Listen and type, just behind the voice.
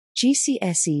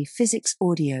GCSE Physics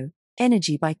Audio,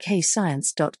 Energy by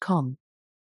kscience.com.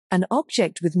 An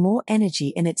object with more energy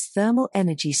in its thermal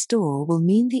energy store will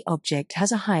mean the object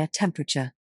has a higher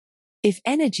temperature. If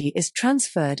energy is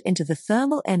transferred into the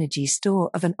thermal energy store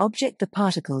of an object, the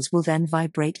particles will then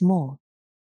vibrate more.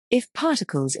 If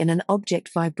particles in an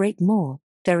object vibrate more,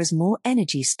 there is more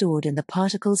energy stored in the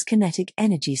particle's kinetic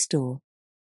energy store.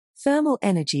 Thermal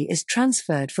energy is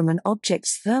transferred from an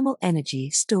object's thermal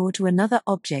energy store to another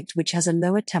object which has a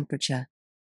lower temperature.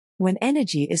 When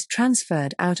energy is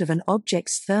transferred out of an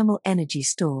object's thermal energy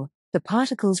store, the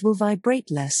particles will vibrate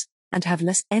less, and have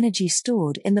less energy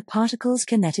stored in the particle's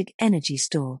kinetic energy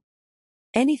store.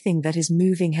 Anything that is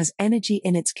moving has energy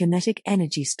in its kinetic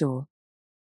energy store.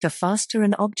 The faster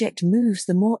an object moves,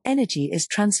 the more energy is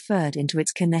transferred into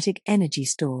its kinetic energy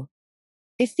store.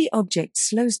 If the object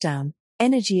slows down,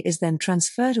 energy is then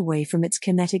transferred away from its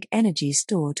kinetic energy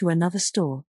store to another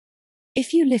store.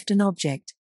 If you lift an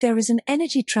object, there is an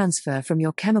energy transfer from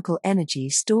your chemical energy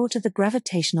store to the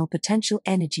gravitational potential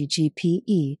energy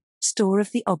GPE store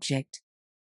of the object.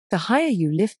 The higher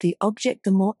you lift the object,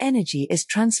 the more energy is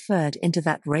transferred into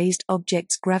that raised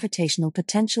object's gravitational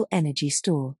potential energy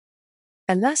store.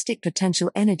 Elastic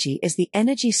potential energy is the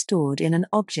energy stored in an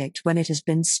object when it has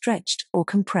been stretched or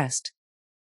compressed.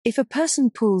 If a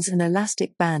person pulls an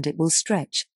elastic band, it will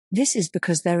stretch. This is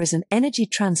because there is an energy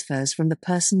transfers from the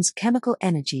person's chemical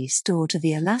energy store to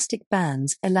the elastic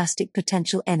band's elastic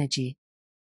potential energy.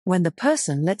 When the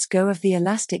person lets go of the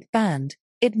elastic band,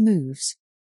 it moves.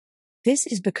 This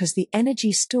is because the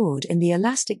energy stored in the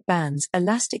elastic band's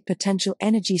elastic potential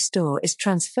energy store is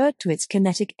transferred to its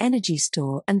kinetic energy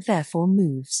store and therefore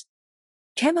moves.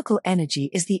 Chemical energy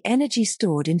is the energy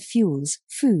stored in fuels,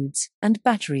 foods, and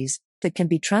batteries that can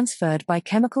be transferred by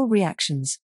chemical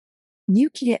reactions.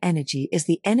 Nuclear energy is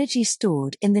the energy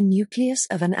stored in the nucleus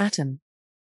of an atom.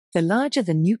 The larger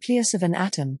the nucleus of an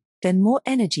atom, then more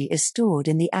energy is stored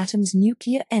in the atom's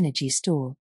nuclear energy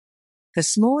store. The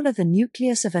smaller the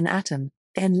nucleus of an atom,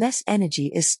 then less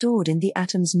energy is stored in the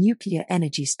atom's nuclear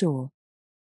energy store.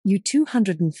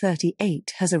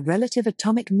 U-238 has a relative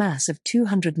atomic mass of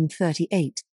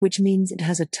 238, which means it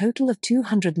has a total of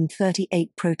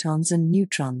 238 protons and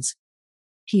neutrons.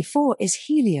 He4 is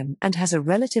helium and has a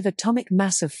relative atomic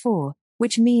mass of 4,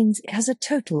 which means it has a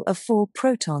total of 4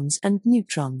 protons and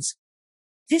neutrons.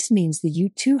 This means the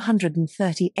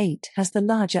U-238 has the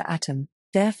larger atom.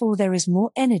 Therefore, there is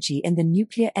more energy in the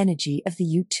nuclear energy of the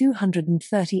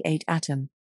U-238 atom.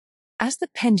 As the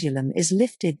pendulum is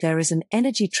lifted, there is an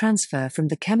energy transfer from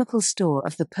the chemical store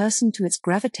of the person to its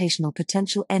gravitational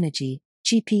potential energy,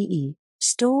 GPE,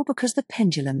 store because the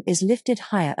pendulum is lifted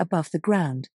higher above the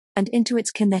ground, and into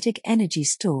its kinetic energy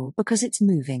store because it's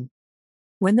moving.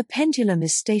 When the pendulum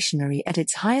is stationary at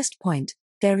its highest point,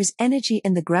 there is energy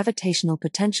in the gravitational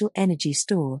potential energy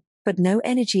store, but no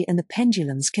energy in the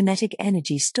pendulum's kinetic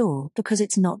energy store because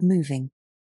it's not moving.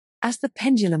 As the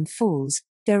pendulum falls,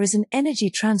 there is an energy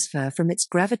transfer from its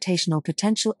gravitational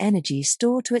potential energy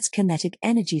store to its kinetic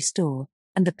energy store,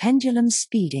 and the pendulum's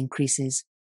speed increases.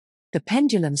 The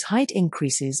pendulum's height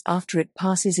increases after it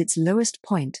passes its lowest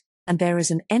point, and there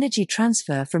is an energy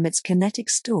transfer from its kinetic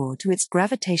store to its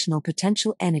gravitational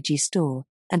potential energy store,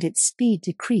 and its speed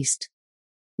decreased.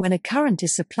 When a current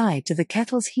is supplied to the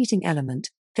kettle's heating element,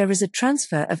 there is a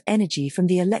transfer of energy from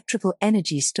the electrical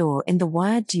energy store in the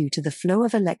wire due to the flow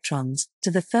of electrons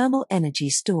to the thermal energy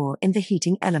store in the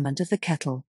heating element of the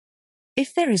kettle.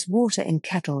 If there is water in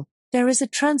kettle, there is a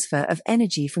transfer of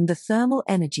energy from the thermal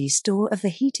energy store of the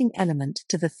heating element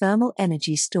to the thermal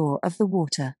energy store of the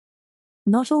water.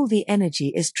 Not all the energy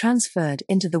is transferred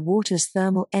into the water's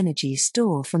thermal energy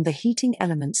store from the heating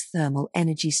element's thermal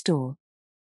energy store.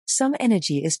 Some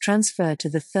energy is transferred to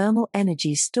the thermal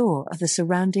energy store of the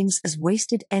surroundings as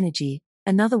wasted energy.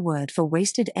 Another word for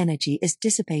wasted energy is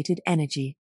dissipated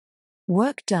energy.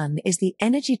 Work done is the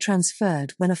energy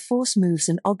transferred when a force moves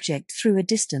an object through a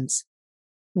distance.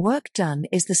 Work done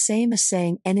is the same as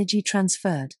saying energy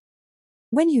transferred.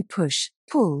 When you push,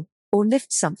 pull, or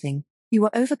lift something, you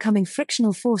are overcoming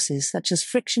frictional forces such as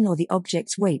friction or the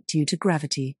object's weight due to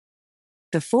gravity.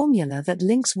 The formula that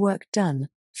links work done,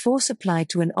 force applied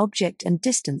to an object and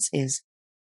distance is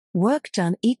work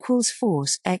done equals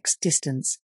force x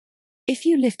distance. If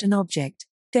you lift an object,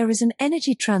 there is an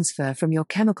energy transfer from your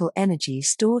chemical energy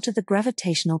store to the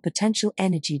gravitational potential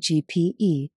energy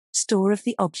GPE store of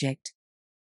the object.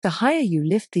 The higher you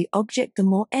lift the object, the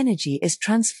more energy is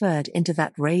transferred into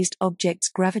that raised object's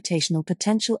gravitational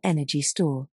potential energy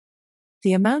store.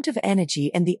 The amount of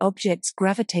energy in the object's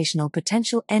gravitational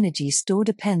potential energy store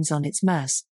depends on its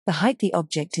mass, the height the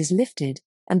object is lifted,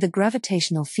 and the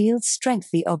gravitational field strength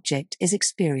the object is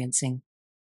experiencing.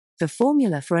 The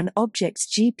formula for an object's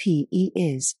GPE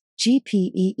is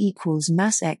GPE equals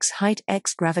mass x height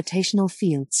x gravitational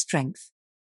field strength.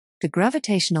 The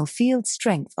gravitational field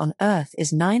strength on Earth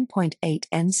is 9.8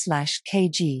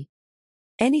 n/kg.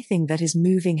 Anything that is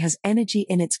moving has energy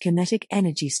in its kinetic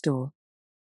energy store.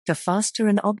 The faster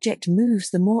an object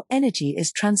moves, the more energy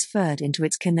is transferred into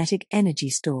its kinetic energy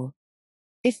store.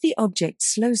 If the object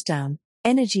slows down,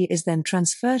 energy is then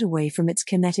transferred away from its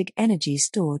kinetic energy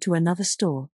store to another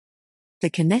store. The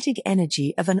kinetic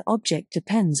energy of an object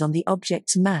depends on the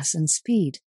object's mass and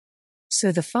speed.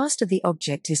 So the faster the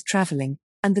object is traveling,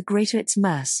 and the greater its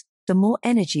mass, the more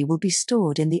energy will be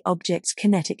stored in the object's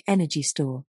kinetic energy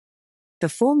store. The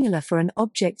formula for an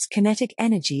object's kinetic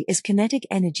energy is kinetic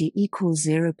energy equals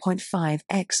 0.5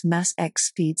 x mass x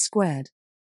speed squared.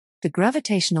 The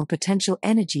gravitational potential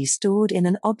energy stored in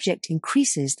an object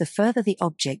increases the further the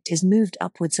object is moved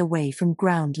upwards away from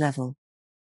ground level.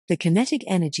 The kinetic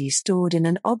energy stored in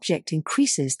an object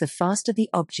increases the faster the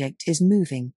object is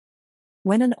moving.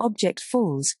 When an object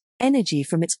falls, energy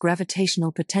from its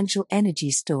gravitational potential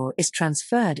energy store is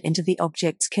transferred into the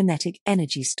object's kinetic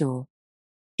energy store.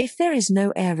 If there is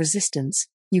no air resistance,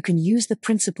 you can use the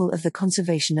principle of the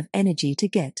conservation of energy to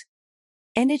get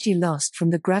energy lost from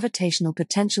the gravitational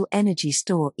potential energy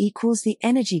store equals the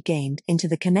energy gained into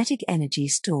the kinetic energy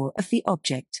store of the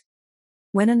object.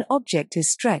 When an object is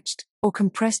stretched or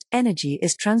compressed, energy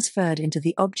is transferred into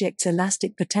the object's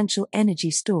elastic potential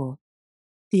energy store.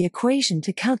 The equation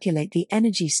to calculate the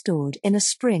energy stored in a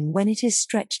spring when it is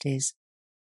stretched is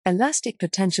elastic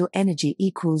potential energy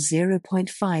equals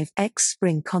 0.5 x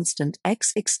spring constant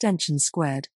x extension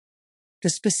squared. The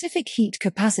specific heat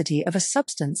capacity of a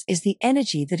substance is the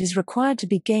energy that is required to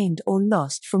be gained or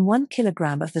lost from 1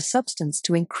 kg of the substance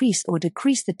to increase or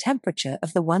decrease the temperature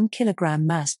of the 1 kg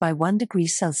mass by 1 degree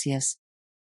Celsius.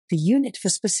 The unit for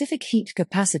specific heat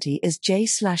capacity is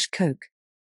J/Coke.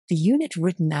 The unit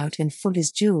written out in full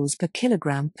is joules per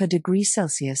kilogram per degree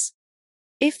Celsius.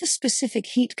 If the specific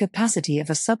heat capacity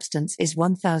of a substance is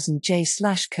 1000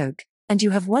 J/Coke, and you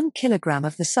have 1 kilogram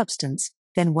of the substance,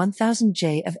 then 1000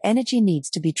 J of energy needs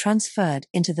to be transferred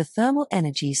into the thermal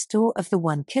energy store of the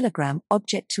 1 kilogram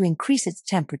object to increase its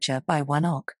temperature by 1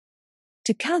 oC.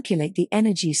 To calculate the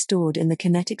energy stored in the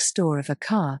kinetic store of a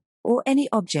car, or any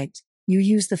object, you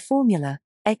use the formula,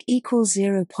 EC equals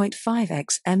 0.5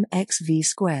 x mx v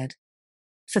squared.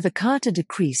 For the car to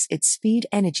decrease its speed,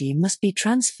 energy must be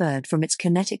transferred from its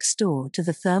kinetic store to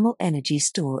the thermal energy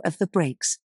store of the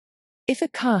brakes. If a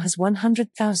car has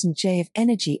 100,000 J of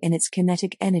energy in its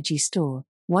kinetic energy store,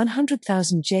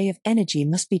 100,000 J of energy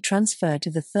must be transferred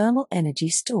to the thermal energy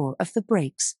store of the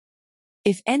brakes.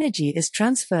 If energy is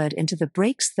transferred into the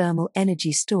brakes' thermal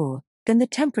energy store, then the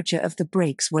temperature of the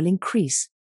brakes will increase.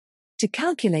 To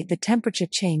calculate the temperature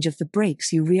change of the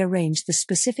brakes, you rearrange the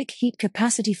specific heat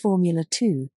capacity formula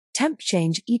to temp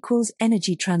change equals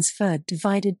energy transferred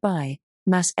divided by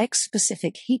mass x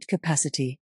specific heat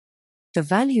capacity. The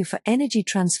value for energy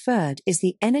transferred is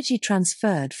the energy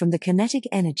transferred from the kinetic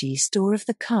energy store of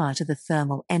the car to the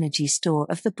thermal energy store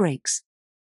of the brakes.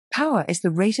 Power is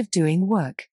the rate of doing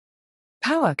work.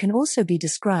 Power can also be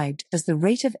described as the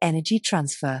rate of energy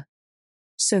transfer.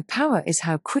 So power is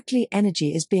how quickly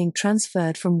energy is being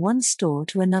transferred from one store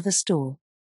to another store.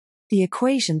 The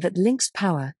equation that links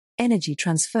power, energy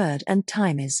transferred and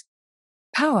time is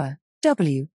power,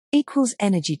 W, equals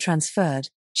energy transferred,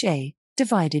 J,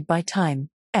 divided by time,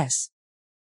 S.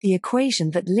 The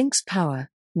equation that links power,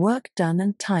 work done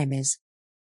and time is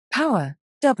power,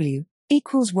 W,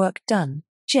 equals work done,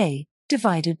 J,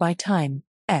 divided by time,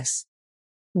 S.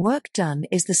 Work done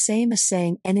is the same as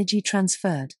saying energy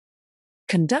transferred.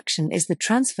 Conduction is the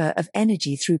transfer of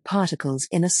energy through particles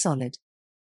in a solid.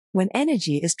 When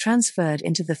energy is transferred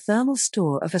into the thermal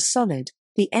store of a solid,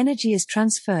 the energy is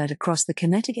transferred across the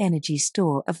kinetic energy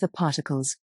store of the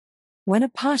particles. When a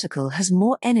particle has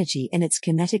more energy in its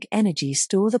kinetic energy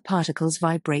store, the particles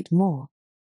vibrate more.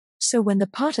 So when the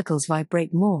particles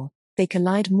vibrate more, they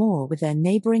collide more with their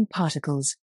neighboring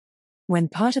particles. When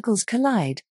particles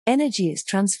collide, energy is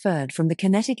transferred from the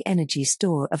kinetic energy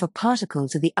store of a particle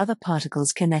to the other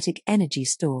particle's kinetic energy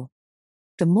store.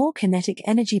 The more kinetic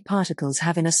energy particles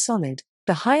have in a solid,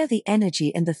 the higher the energy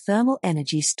in the thermal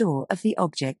energy store of the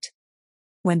object.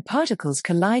 When particles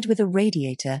collide with a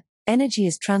radiator, energy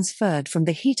is transferred from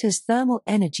the heater's thermal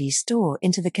energy store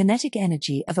into the kinetic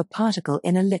energy of a particle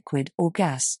in a liquid or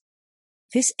gas.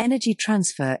 This energy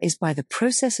transfer is by the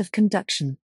process of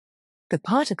conduction. The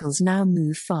particles now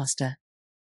move faster.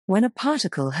 When a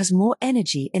particle has more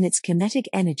energy in its kinetic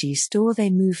energy store, they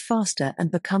move faster and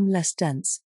become less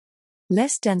dense.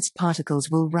 Less dense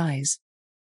particles will rise.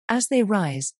 As they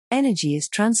rise, energy is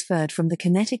transferred from the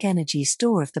kinetic energy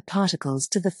store of the particles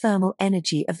to the thermal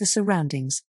energy of the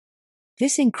surroundings.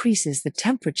 This increases the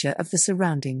temperature of the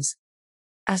surroundings.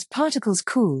 As particles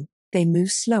cool, they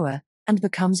move slower and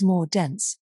becomes more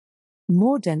dense.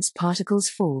 More dense particles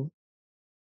fall.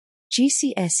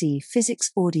 GCSE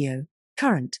Physics Audio,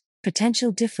 Current,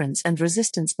 Potential Difference and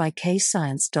Resistance by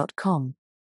kscience.com.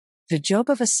 The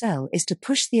job of a cell is to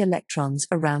push the electrons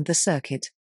around the circuit.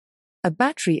 A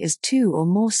battery is two or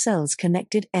more cells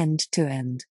connected end to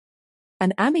end.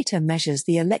 An ammeter measures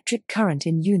the electric current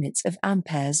in units of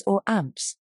amperes or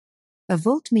amps. A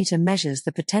voltmeter measures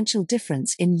the potential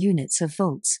difference in units of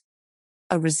volts.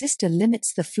 A resistor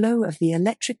limits the flow of the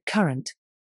electric current.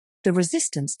 The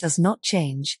resistance does not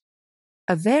change.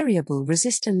 A variable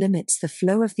resistor limits the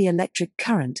flow of the electric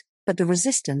current, but the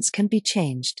resistance can be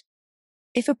changed.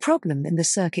 If a problem in the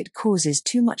circuit causes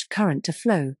too much current to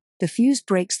flow, the fuse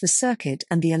breaks the circuit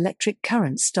and the electric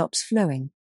current stops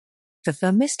flowing. The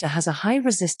thermistor has a high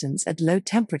resistance at low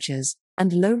temperatures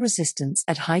and low resistance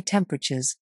at high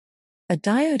temperatures. A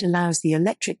diode allows the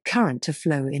electric current to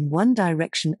flow in one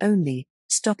direction only,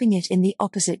 stopping it in the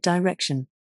opposite direction.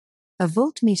 A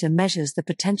voltmeter measures the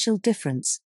potential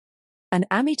difference. An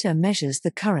ammeter measures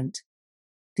the current.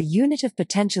 The unit of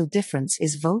potential difference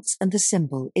is volts and the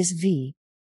symbol is V.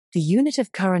 The unit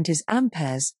of current is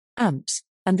amperes, amps,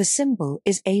 and the symbol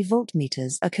is A.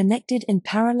 Voltmeters are connected in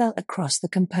parallel across the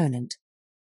component.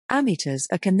 Ammeters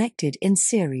are connected in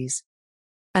series.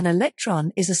 An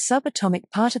electron is a subatomic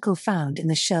particle found in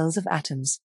the shells of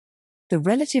atoms. The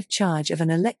relative charge of an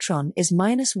electron is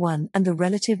 -1 and the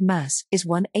relative mass is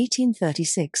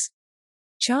 1/1836.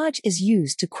 Charge is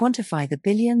used to quantify the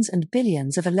billions and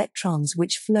billions of electrons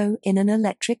which flow in an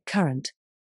electric current.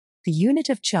 The unit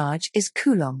of charge is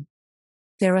coulomb.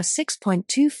 There are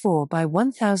 6.24 by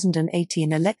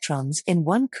 1018 electrons in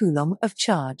 1 coulomb of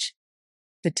charge.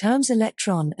 The terms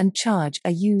electron and charge are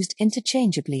used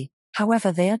interchangeably,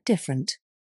 however they are different.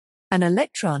 An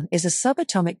electron is a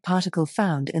subatomic particle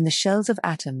found in the shells of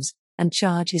atoms, and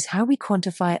charge is how we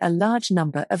quantify a large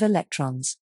number of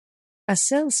electrons. A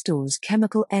cell stores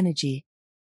chemical energy.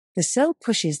 The cell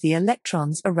pushes the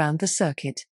electrons around the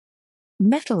circuit.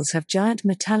 Metals have giant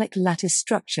metallic lattice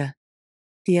structure.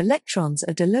 The electrons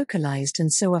are delocalized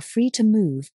and so are free to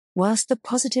move, whilst the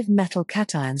positive metal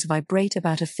cations vibrate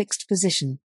about a fixed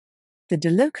position. The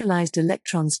delocalized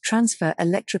electrons transfer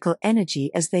electrical energy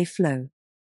as they flow.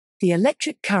 The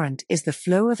electric current is the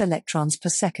flow of electrons per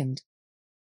second.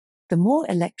 The more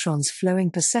electrons flowing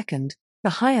per second,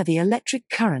 the higher the electric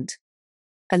current.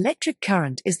 Electric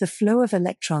current is the flow of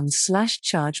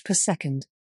electrons/charge per second.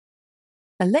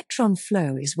 Electron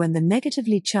flow is when the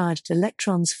negatively charged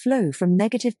electrons flow from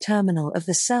negative terminal of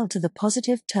the cell to the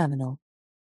positive terminal.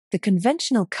 The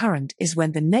conventional current is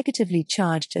when the negatively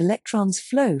charged electrons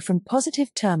flow from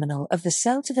positive terminal of the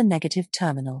cell to the negative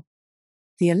terminal.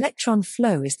 The electron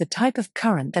flow is the type of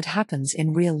current that happens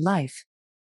in real life.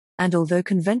 And although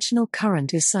conventional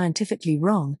current is scientifically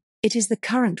wrong, it is the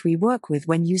current we work with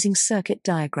when using circuit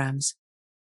diagrams.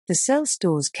 The cell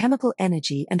stores chemical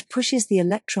energy and pushes the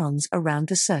electrons around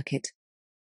the circuit.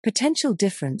 Potential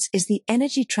difference is the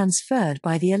energy transferred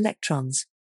by the electrons.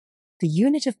 The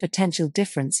unit of potential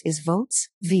difference is volts,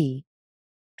 V.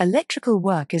 Electrical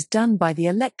work is done by the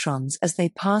electrons as they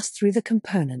pass through the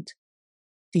component.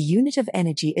 The unit of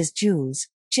energy is joules,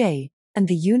 J, and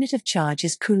the unit of charge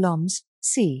is coulombs,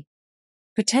 C.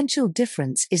 Potential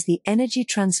difference is the energy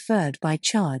transferred by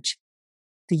charge.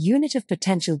 The unit of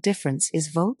potential difference is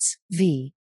volts,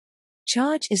 V.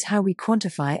 Charge is how we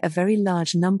quantify a very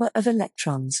large number of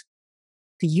electrons.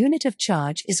 The unit of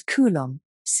charge is coulomb,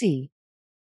 C.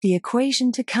 The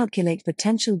equation to calculate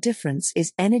potential difference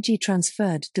is energy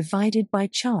transferred divided by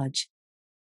charge.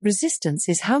 Resistance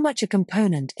is how much a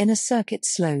component in a circuit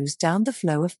slows down the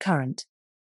flow of current.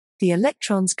 The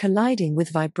electrons colliding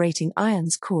with vibrating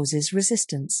ions causes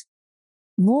resistance.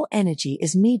 More energy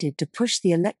is needed to push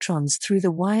the electrons through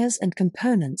the wires and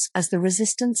components as the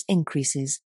resistance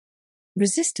increases.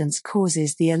 Resistance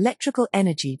causes the electrical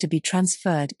energy to be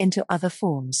transferred into other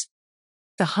forms.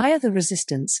 The higher the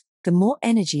resistance, the more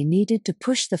energy needed to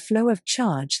push the flow of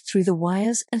charge through the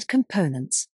wires and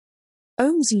components.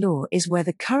 Ohm's law is where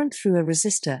the current through a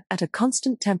resistor at a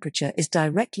constant temperature is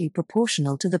directly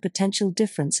proportional to the potential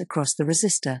difference across the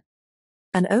resistor.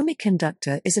 An ohmic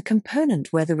conductor is a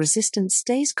component where the resistance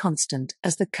stays constant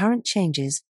as the current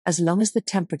changes, as long as the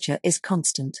temperature is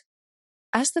constant.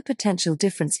 As the potential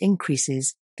difference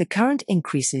increases, the current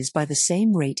increases by the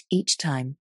same rate each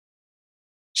time.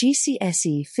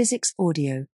 GCSE Physics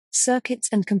Audio, Circuits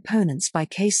and Components by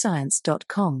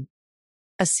kscience.com.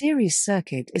 A series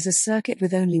circuit is a circuit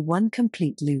with only one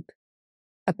complete loop.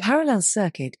 A parallel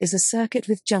circuit is a circuit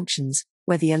with junctions,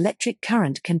 where the electric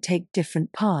current can take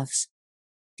different paths.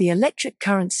 The electric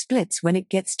current splits when it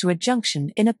gets to a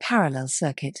junction in a parallel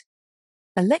circuit.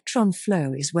 Electron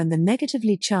flow is when the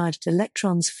negatively charged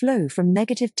electrons flow from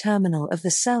negative terminal of the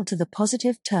cell to the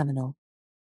positive terminal.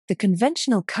 The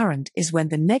conventional current is when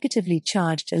the negatively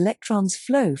charged electrons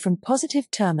flow from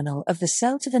positive terminal of the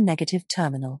cell to the negative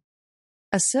terminal.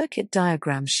 A circuit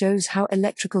diagram shows how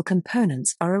electrical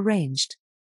components are arranged.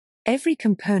 Every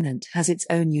component has its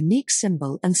own unique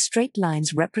symbol and straight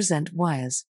lines represent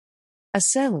wires. A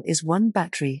cell is one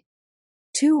battery.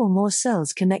 2 or more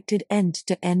cells connected end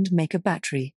to end make a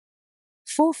battery.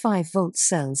 4 5-volt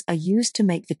cells are used to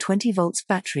make the 20 volts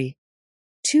battery.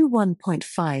 2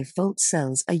 1.5-volt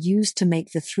cells are used to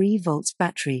make the 3 volts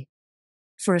battery.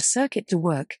 For a circuit to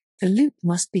work, the loop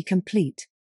must be complete.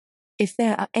 If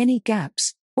there are any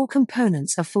gaps, or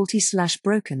components are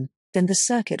faulty/broken, then the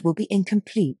circuit will be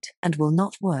incomplete and will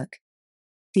not work.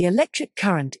 The electric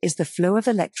current is the flow of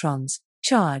electrons,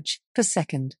 charge, per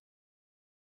second.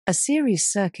 A series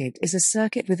circuit is a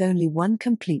circuit with only one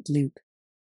complete loop.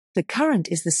 The current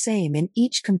is the same in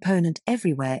each component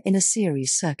everywhere in a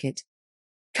series circuit.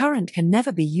 Current can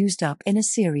never be used up in a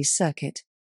series circuit.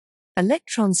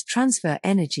 Electrons transfer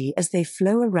energy as they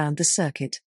flow around the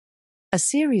circuit. A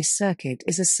series circuit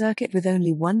is a circuit with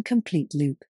only one complete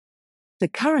loop. The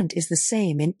current is the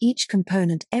same in each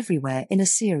component everywhere in a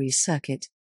series circuit.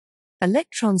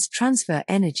 Electrons transfer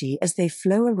energy as they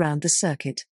flow around the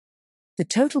circuit. The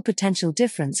total potential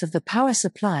difference of the power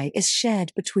supply is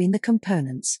shared between the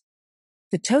components.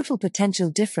 The total potential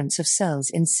difference of cells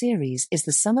in series is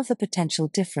the sum of the potential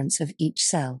difference of each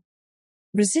cell.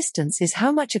 Resistance is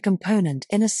how much a component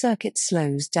in a circuit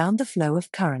slows down the flow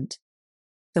of current.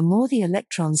 The more the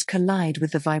electrons collide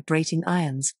with the vibrating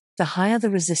ions, the higher the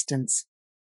resistance.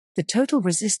 The total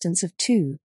resistance of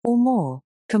 2, or more,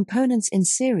 components in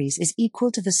series is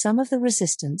equal to the sum of the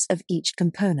resistance of each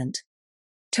component.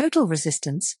 Total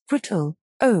resistance, total,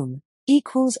 ohm,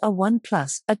 equals a 1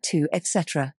 plus a 2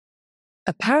 etc.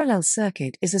 A parallel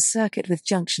circuit is a circuit with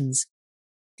junctions.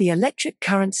 The electric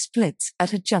current splits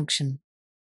at a junction.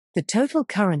 The total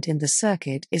current in the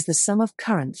circuit is the sum of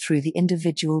current through the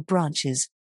individual branches.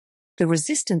 The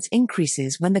resistance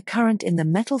increases when the current in the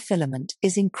metal filament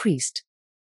is increased.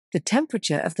 The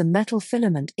temperature of the metal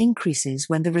filament increases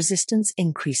when the resistance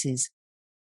increases.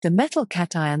 The metal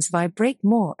cations vibrate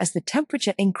more as the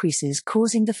temperature increases,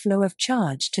 causing the flow of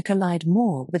charge to collide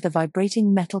more with the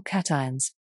vibrating metal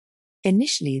cations.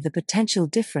 Initially, the potential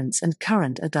difference and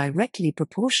current are directly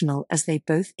proportional as they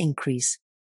both increase.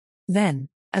 Then,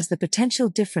 as the potential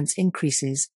difference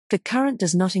increases, the current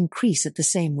does not increase at the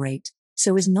same rate,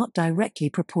 so is not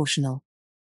directly proportional.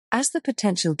 As the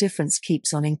potential difference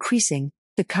keeps on increasing,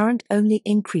 the current only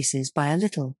increases by a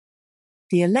little.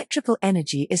 The electrical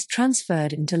energy is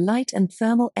transferred into light and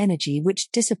thermal energy,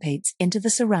 which dissipates into the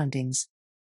surroundings.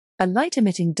 A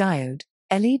light-emitting diode,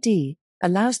 LED,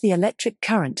 allows the electric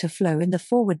current to flow in the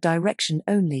forward direction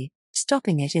only,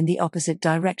 stopping it in the opposite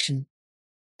direction.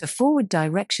 The forward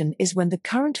direction is when the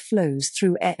current flows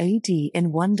through LED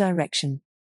in one direction.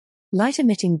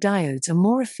 Light-emitting diodes are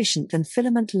more efficient than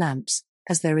filament lamps,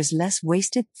 as there is less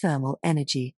wasted thermal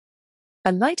energy.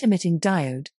 A light-emitting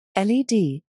diode,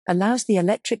 LED, allows the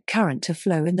electric current to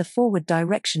flow in the forward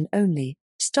direction only,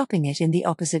 stopping it in the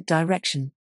opposite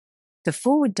direction. The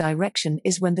forward direction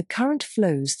is when the current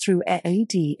flows through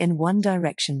LED in one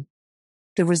direction.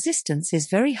 The resistance is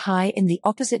very high in the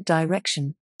opposite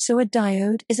direction, so a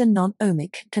diode is a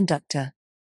non-ohmic conductor.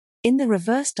 In the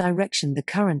reverse direction, the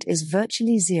current is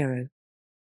virtually zero.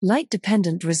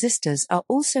 Light-dependent resistors are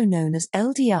also known as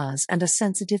LDRs and are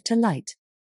sensitive to light.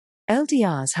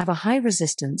 LDRs have a high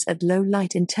resistance at low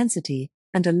light intensity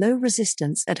and a low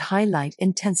resistance at high light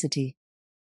intensity.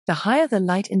 The higher the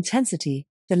light intensity,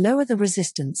 the lower the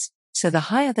resistance, so the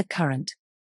higher the current.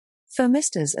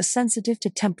 Thermistors are sensitive to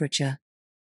temperature.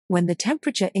 When the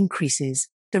temperature increases,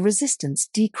 the resistance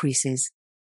decreases.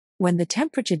 When the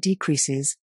temperature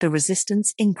decreases, the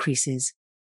resistance increases.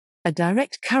 A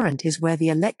direct current is where the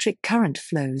electric current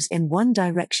flows in one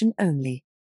direction only.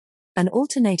 An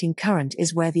alternating current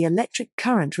is where the electric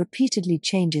current repeatedly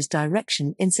changes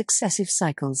direction in successive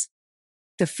cycles.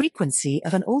 The frequency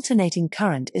of an alternating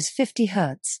current is 50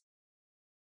 Hz.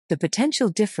 The potential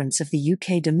difference of the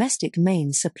UK domestic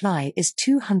mains supply is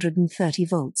 230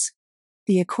 volts.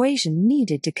 The equation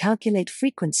needed to calculate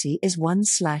frequency is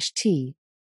 1/T.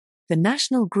 The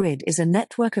national grid is a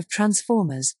network of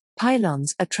transformers.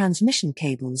 Pylons are transmission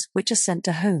cables which are sent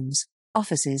to homes,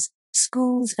 offices,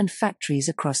 schools and factories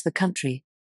across the country.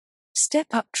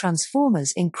 Step-up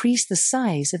transformers increase the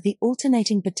size of the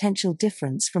alternating potential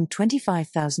difference from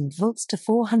 25,000 volts to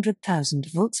 400,000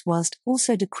 volts whilst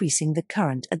also decreasing the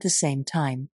current at the same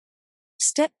time.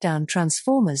 Step-down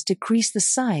transformers decrease the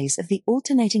size of the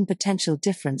alternating potential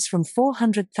difference from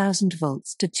 400,000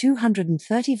 volts to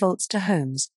 230 volts to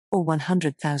homes, or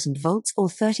 100,000 volts or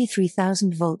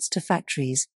 33,000 volts to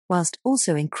factories, whilst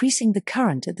also increasing the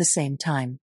current at the same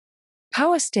time.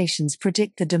 Power stations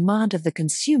predict the demand of the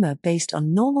consumer based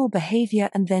on normal behavior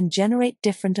and then generate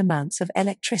different amounts of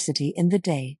electricity in the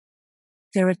day.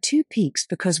 There are two peaks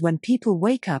because when people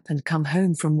wake up and come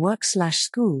home from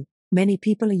work/school, many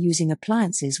people are using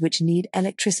appliances which need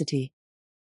electricity.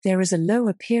 There is a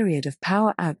lower period of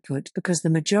power output because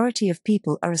the majority of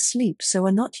people are asleep so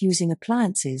are not using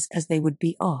appliances as they would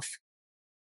be off.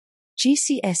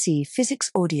 GCSE Physics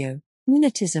Audio,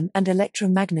 Magnetism and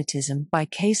Electromagnetism by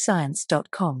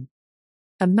kscience.com.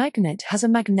 A magnet has a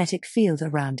magnetic field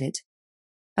around it.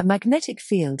 A magnetic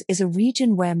field is a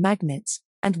region where magnets,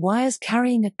 and wires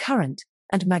carrying a current,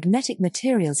 and magnetic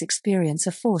materials experience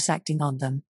a force acting on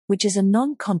them, which is a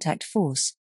non-contact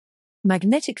force.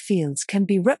 Magnetic fields can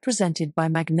be represented by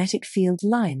magnetic field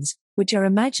lines, which are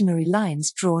imaginary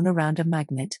lines drawn around a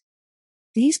magnet.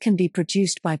 These can be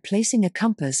produced by placing a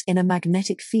compass in a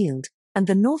magnetic field, and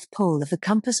the north pole of the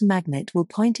compass magnet will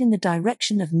point in the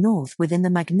direction of north within the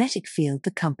magnetic field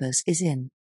the compass is in.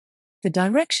 The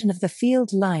direction of the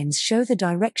field lines show the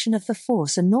direction of the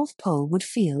force a north pole would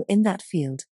feel in that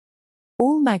field.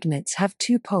 All magnets have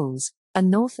two poles, a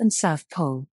north and south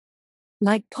pole.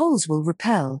 Like poles will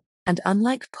repel, and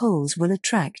unlike poles will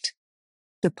attract.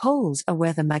 The poles are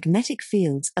where the magnetic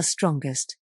fields are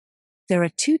strongest. There are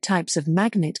two types of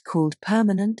magnet called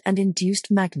permanent and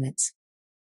induced magnets.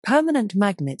 Permanent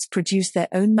magnets produce their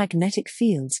own magnetic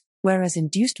fields, whereas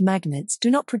induced magnets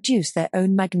do not produce their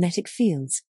own magnetic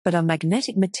fields, but are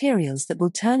magnetic materials that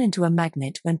will turn into a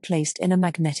magnet when placed in a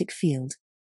magnetic field.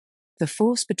 The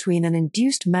force between an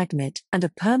induced magnet and a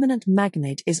permanent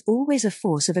magnet is always a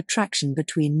force of attraction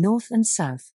between north and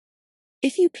south.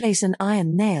 If you place an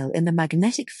iron nail in the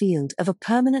magnetic field of a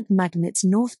permanent magnet's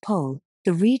north pole,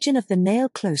 the region of the nail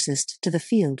closest to the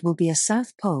field will be a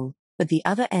south pole, but the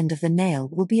other end of the nail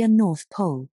will be a north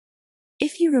pole.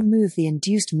 If you remove the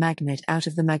induced magnet out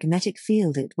of the magnetic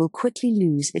field, it will quickly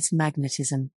lose its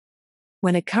magnetism.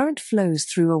 When a current flows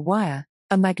through a wire,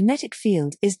 a magnetic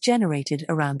field is generated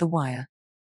around the wire.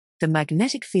 The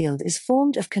magnetic field is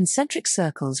formed of concentric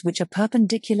circles which are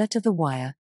perpendicular to the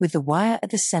wire, with the wire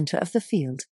at the center of the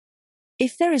field.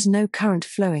 If there is no current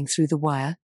flowing through the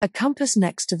wire, a compass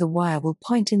next to the wire will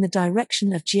point in the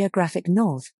direction of geographic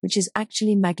north, which is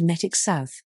actually magnetic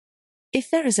south. If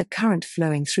there is a current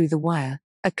flowing through the wire,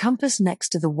 a compass next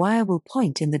to the wire will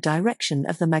point in the direction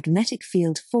of the magnetic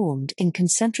field formed in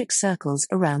concentric circles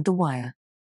around the wire.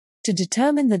 To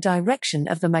determine the direction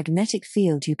of the magnetic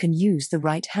field, you can use the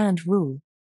right-hand rule,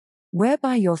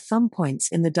 whereby your thumb points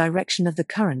in the direction of the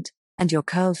current, and your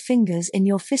curled fingers in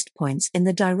your fist points in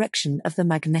the direction of the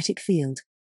magnetic field.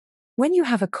 When you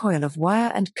have a coil of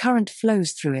wire and current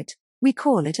flows through it, we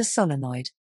call it a solenoid.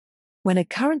 When a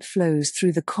current flows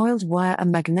through the coiled wire, a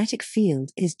magnetic field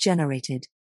is generated.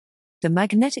 The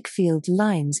magnetic field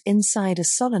lines inside a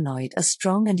solenoid are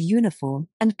strong and uniform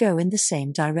and go in the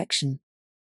same direction.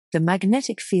 The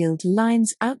magnetic field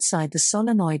lines outside the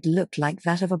solenoid look like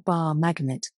that of a bar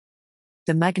magnet.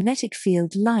 The magnetic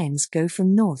field lines go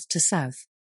from north to south.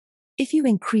 If you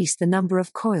increase the number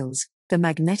of coils, the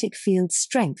magnetic field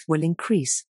strength will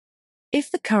increase.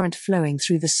 If the current flowing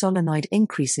through the solenoid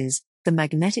increases, the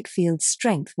magnetic field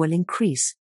strength will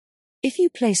increase. If you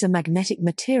place a magnetic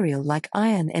material like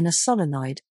iron in a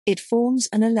solenoid, it forms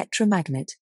an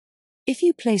electromagnet. If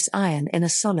you place iron in a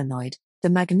solenoid, the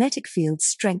magnetic field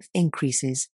strength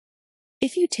increases.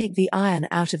 If you take the iron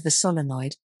out of the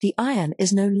solenoid, the iron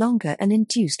is no longer an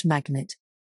induced magnet.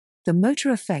 The motor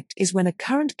effect is when a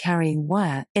current-carrying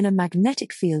wire in a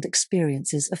magnetic field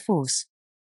experiences a force.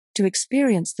 To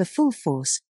experience the full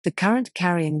force, the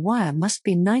current-carrying wire must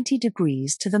be 90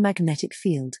 degrees to the magnetic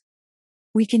field.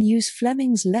 We can use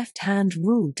Fleming's left-hand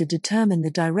rule to determine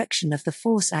the direction of the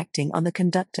force acting on the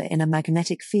conductor in a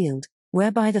magnetic field,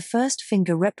 whereby the first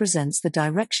finger represents the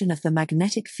direction of the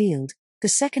magnetic field, the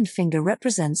second finger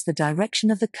represents the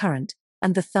direction of the current,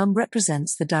 and the thumb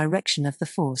represents the direction of the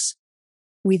force.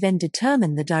 We then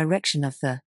determine the direction of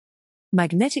the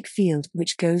magnetic field,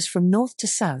 which goes from north to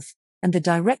south, and the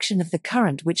direction of the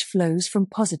current, which flows from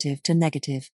positive to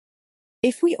negative.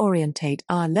 If we orientate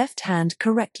our left hand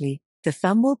correctly, the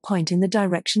thumb will point in the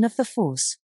direction of the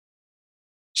force.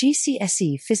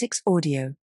 GCSE Physics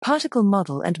Audio, Particle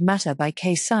Model and Matter by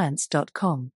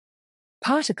kscience.com.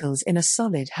 Particles in a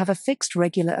solid have a fixed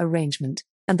regular arrangement,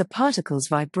 and the particles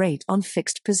vibrate on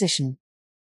fixed position.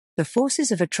 The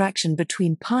forces of attraction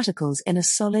between particles in a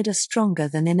solid are stronger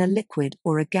than in a liquid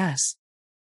or a gas.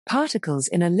 Particles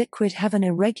in a liquid have an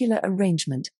irregular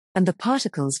arrangement, and the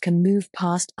particles can move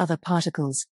past other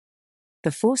particles.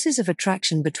 The forces of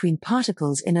attraction between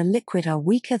particles in a liquid are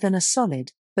weaker than a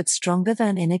solid, but stronger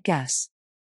than in a gas.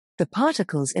 The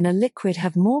particles in a liquid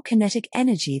have more kinetic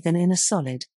energy than in a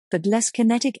solid, but less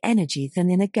kinetic energy than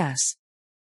in a gas.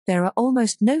 There are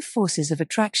almost no forces of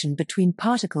attraction between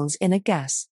particles in a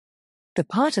gas. The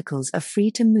particles are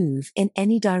free to move in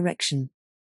any direction.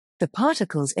 The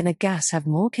particles in a gas have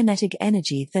more kinetic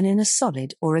energy than in a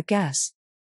solid or a gas.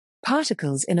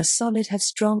 Particles in a solid have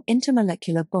strong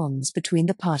intermolecular bonds between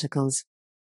the particles.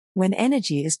 When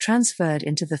energy is transferred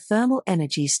into the thermal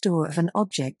energy store of an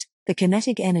object, the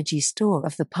kinetic energy store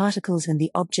of the particles in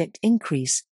the object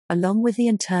increase, along with the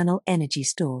internal energy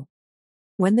store.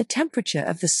 When the temperature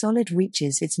of the solid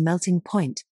reaches its melting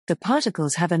point, the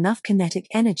particles have enough kinetic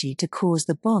energy to cause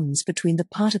the bonds between the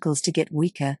particles to get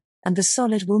weaker, and the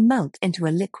solid will melt into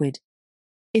a liquid.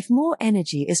 If more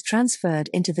energy is transferred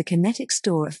into the kinetic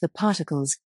store of the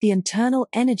particles, the internal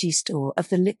energy store of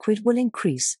the liquid will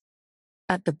increase.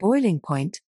 At the boiling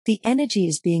point, the energy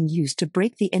is being used to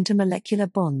break the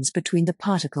intermolecular bonds between the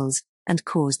particles, and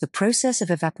cause the process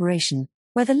of evaporation,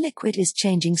 where the liquid is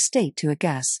changing state to a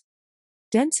gas.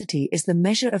 Density is the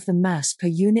measure of the mass per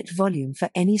unit volume for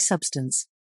any substance.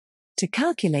 To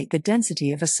calculate the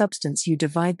density of a substance, you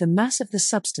divide the mass of the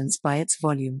substance by its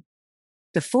volume.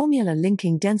 The formula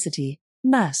linking density,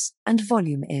 mass, and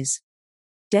volume is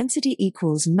density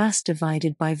equals mass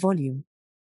divided by volume.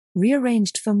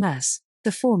 Rearranged for mass,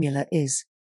 the formula is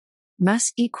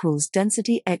mass equals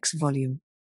density x volume.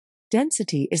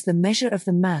 Density is the measure of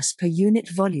the mass per unit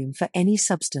volume for any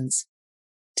substance.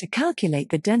 To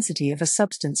calculate the density of a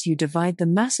substance, you divide the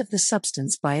mass of the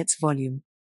substance by its volume.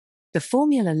 The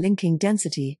formula linking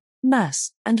density,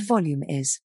 mass, and volume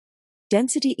is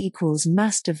density equals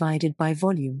mass divided by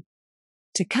volume.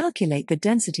 To calculate the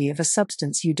density of a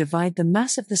substance, you divide the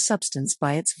mass of the substance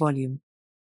by its volume.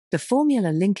 The formula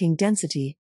linking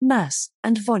density, mass,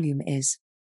 and volume is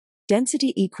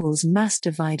density equals mass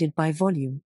divided by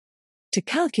volume. To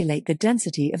calculate the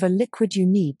density of a liquid, you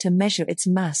need to measure its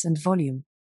mass and volume.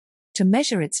 To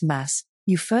measure its mass,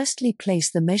 you firstly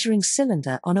place the measuring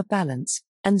cylinder on a balance,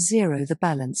 and zero the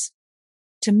balance.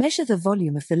 To measure the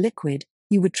volume of the liquid,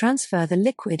 you would transfer the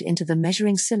liquid into the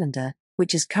measuring cylinder,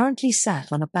 which is currently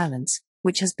sat on a balance,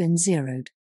 which has been zeroed.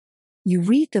 You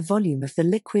read the volume of the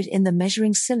liquid in the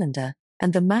measuring cylinder,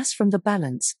 and the mass from the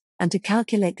balance, and to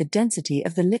calculate the density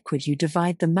of the liquid, you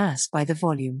divide the mass by the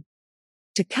volume.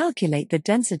 To calculate the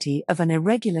density of an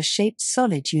irregular-shaped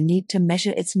solid, you need to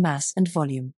measure its mass and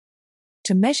volume.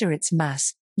 To measure its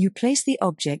mass, you place the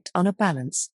object on a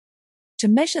balance. To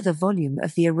measure the volume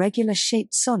of the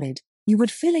irregular-shaped solid, you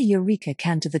would fill a Eureka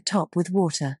can to the top with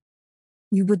water.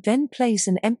 You would then place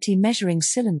an empty measuring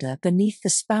cylinder beneath the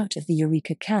spout of the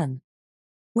Eureka can.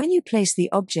 When you place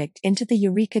the object into the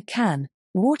Eureka can,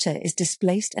 water is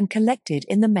displaced and collected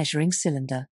in the measuring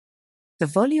cylinder. The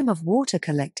volume of water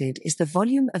collected is the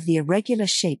volume of the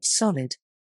irregular-shaped solid.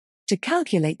 To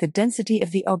calculate the density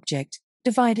of the object,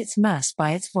 divide its mass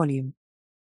by its volume.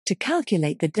 To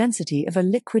calculate the density of a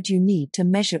liquid, you need to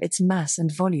measure its mass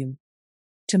and volume.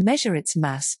 To measure its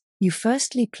mass, you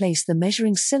firstly place the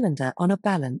measuring cylinder on a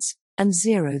balance, and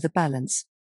zero the balance.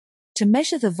 To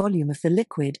measure the volume of the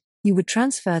liquid, you would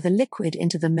transfer the liquid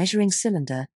into the measuring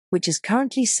cylinder, which is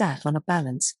currently sat on a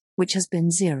balance, which has been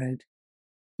zeroed.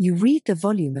 You read the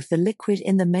volume of the liquid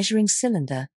in the measuring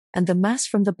cylinder, and the mass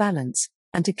from the balance,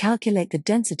 and to calculate the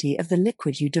density of the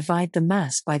liquid, you divide the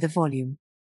mass by the volume.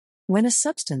 When a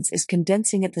substance is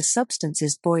condensing at the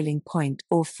substance's boiling point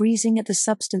or freezing at the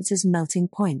substance's melting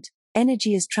point,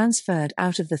 energy is transferred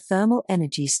out of the thermal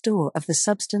energy store of the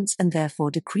substance and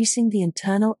therefore decreasing the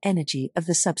internal energy of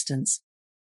the substance.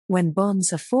 When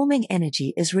bonds are forming,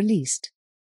 energy is released.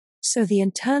 So the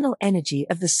internal energy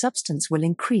of the substance will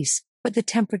increase, but the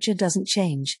temperature doesn't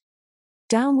change.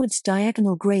 Downwards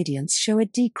diagonal gradients show a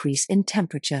decrease in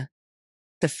temperature.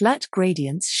 The flat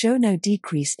gradients show no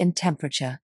decrease in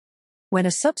temperature. When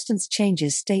a substance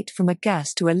changes state from a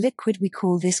gas to a liquid, we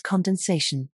call this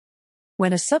condensation.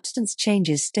 When a substance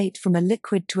changes state from a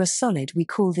liquid to a solid, we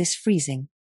call this freezing.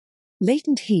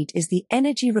 Latent heat is the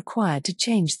energy required to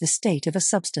change the state of a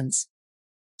substance.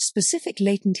 Specific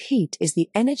latent heat is the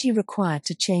energy required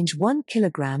to change 1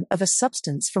 kilogram of a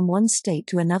substance from one state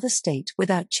to another state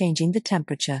without changing the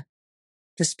temperature.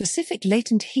 The specific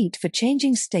latent heat for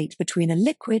changing state between a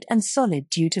liquid and solid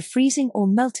due to freezing or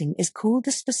melting is called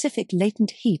the specific latent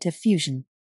heat of fusion.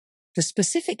 The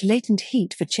specific latent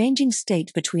heat for changing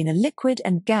state between a liquid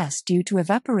and gas due to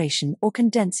evaporation or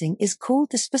condensing is called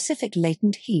the specific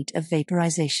latent heat of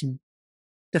vaporization.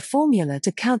 The formula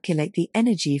to calculate the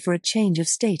energy for a change of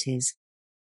state is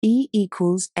E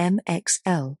equals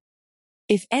mxL.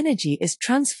 If energy is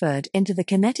transferred into the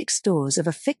kinetic stores of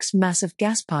a fixed mass of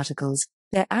gas particles,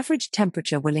 their average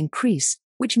temperature will increase,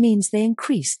 which means they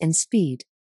increase in speed.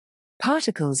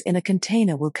 Particles in a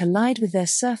container will collide with their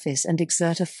surface and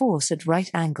exert a force at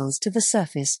right angles to the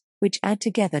surface, which add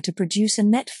together to produce a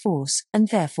net force and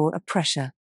therefore a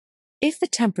pressure. If the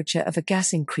temperature of a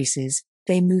gas increases,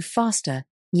 they move faster,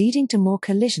 leading to more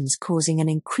collisions causing an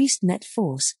increased net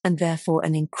force and therefore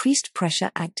an increased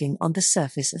pressure acting on the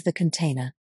surface of the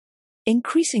container.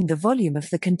 Increasing the volume of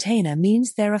the container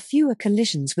means there are fewer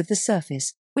collisions with the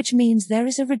surface, which means there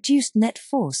is a reduced net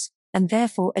force, and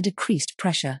therefore a decreased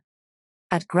pressure.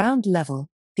 At ground level,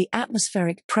 the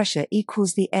atmospheric pressure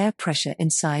equals the air pressure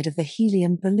inside of the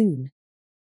helium balloon.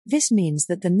 This means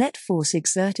that the net force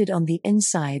exerted on the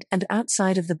inside and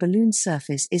outside of the balloon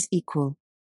surface is equal.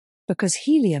 Because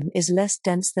helium is less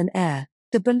dense than air,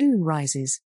 the balloon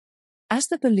rises. As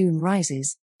the balloon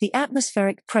rises, the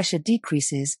atmospheric pressure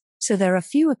decreases, so there are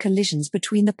fewer collisions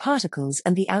between the particles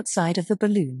and the outside of the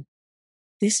balloon.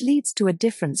 This leads to a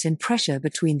difference in pressure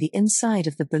between the inside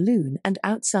of the balloon and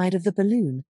outside of the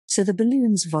balloon, so the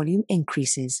balloon's volume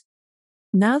increases.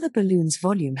 Now the balloon's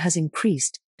volume has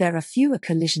increased, there are fewer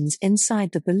collisions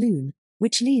inside the balloon,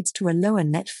 which leads to a lower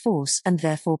net force and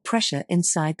therefore pressure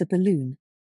inside the balloon.